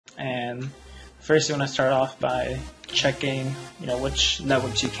And first you want to start off by checking which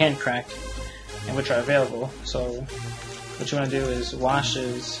networks you can crack and which are available. So what you want to do is wash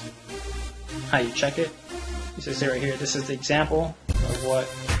is how you check it. You see right here, this is the example of what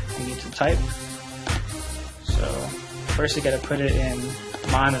you need to type. So first you got to put it in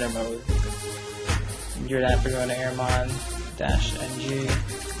monitor mode. And you're going to go to airmon -ng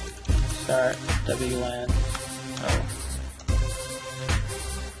start WLAN O.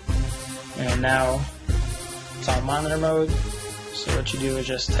 And now it's on monitor mode. So what you do is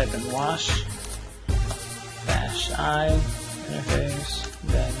just type in wash -I interface,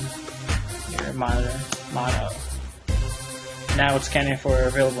 then your monitor mono. Now it's scanning for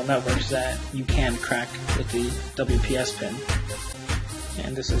available networks that you can crack with the WPS pin.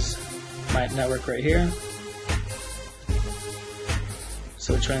 And this is my network right here.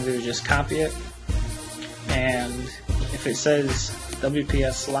 So what you're going to do is just copy it. And if it says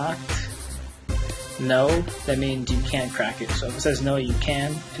WPS locked, no, that means you can crack it. So if it says no, you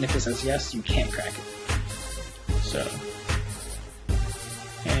can. And if it says yes, you can't crack it. So,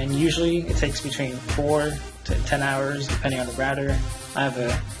 and usually it takes between 4 to 10 hours depending on the router. I have a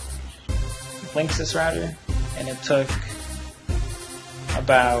Linksys router, and it took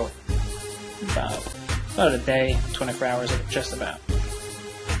about a day, 24 hours, just about.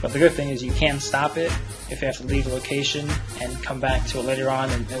 But the good thing is you can stop it if you have to leave the location and come back to it later on,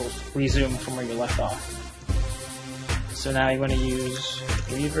 and it will resume from where you left off. So now you want to use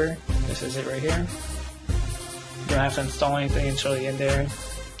Reaver. This is it right here. You don't have to install anything until you're in there.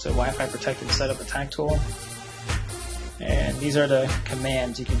 It's a Wi-Fi protected setup attack tool. And these are the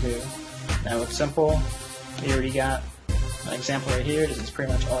commands you can do. Now it's simple. We already got an example right here. This is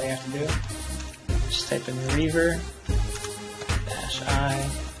pretty much all you have to do. Just type in Reaver -I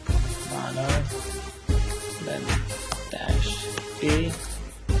mono, then -B,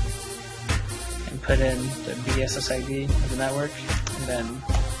 and put in the BSSID of the network, and then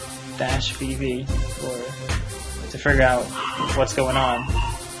 -VV to figure out what's going on,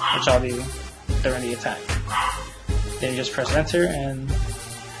 which I'll do during the attack. Then you just press enter, and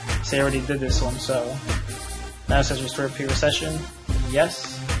say I already did this one, so now it says restore previous session,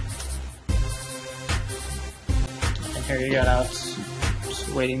 yes. And here you go, now it's just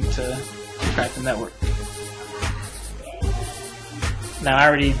waiting to crack the network. Now I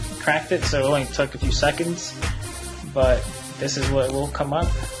already cracked it, so it only took a few seconds, but this is what will come up.